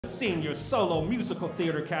Senior Solo Musical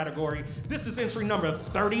Theater category. This is entry number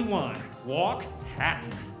 31, Walk Happy.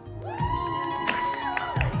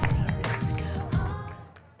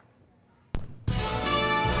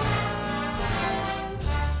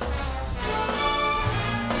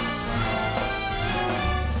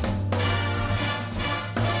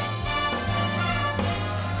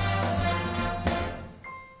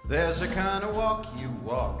 There's a kind of walk you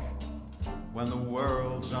walk when the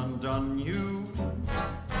world's undone you.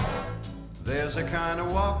 There's a kind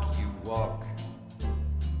of walk you walk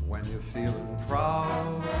when you're feeling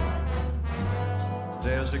proud.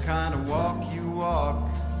 There's a kind of walk you walk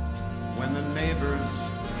when the neighbors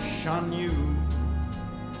shun you.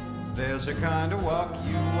 There's a kind of walk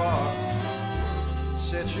you walk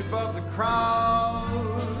sets you above the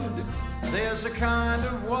crowd. There's a kind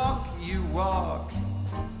of walk you walk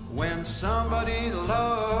when somebody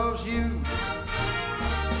loves you.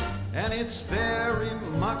 And it's very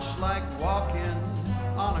much like walking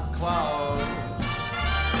on a cloud.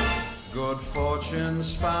 Good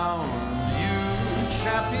fortune's found you,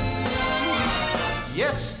 chappie.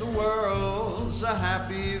 Yes, the world's a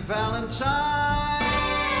happy Valentine.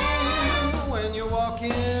 When you're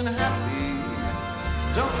walking happy,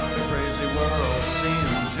 don't the crazy world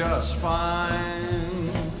seem just fine?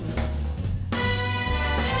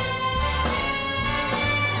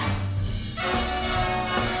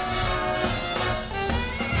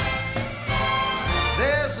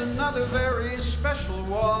 Another very special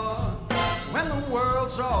walk when the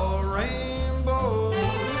world's all rainbows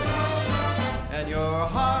and your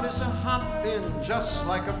heart is a hopping just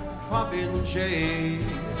like a popping jay.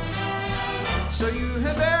 So you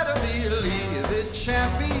had better believe it,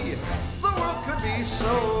 chappie, the world could be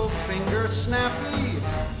so finger snappy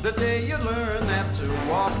the day you learn that to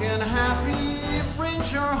walking happy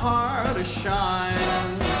brings your heart a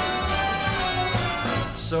shine.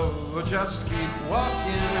 So just keep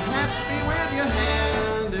walking happy with your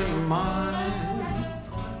hand in mine,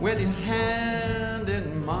 with your hand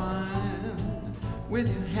in mine, with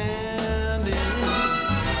your hand.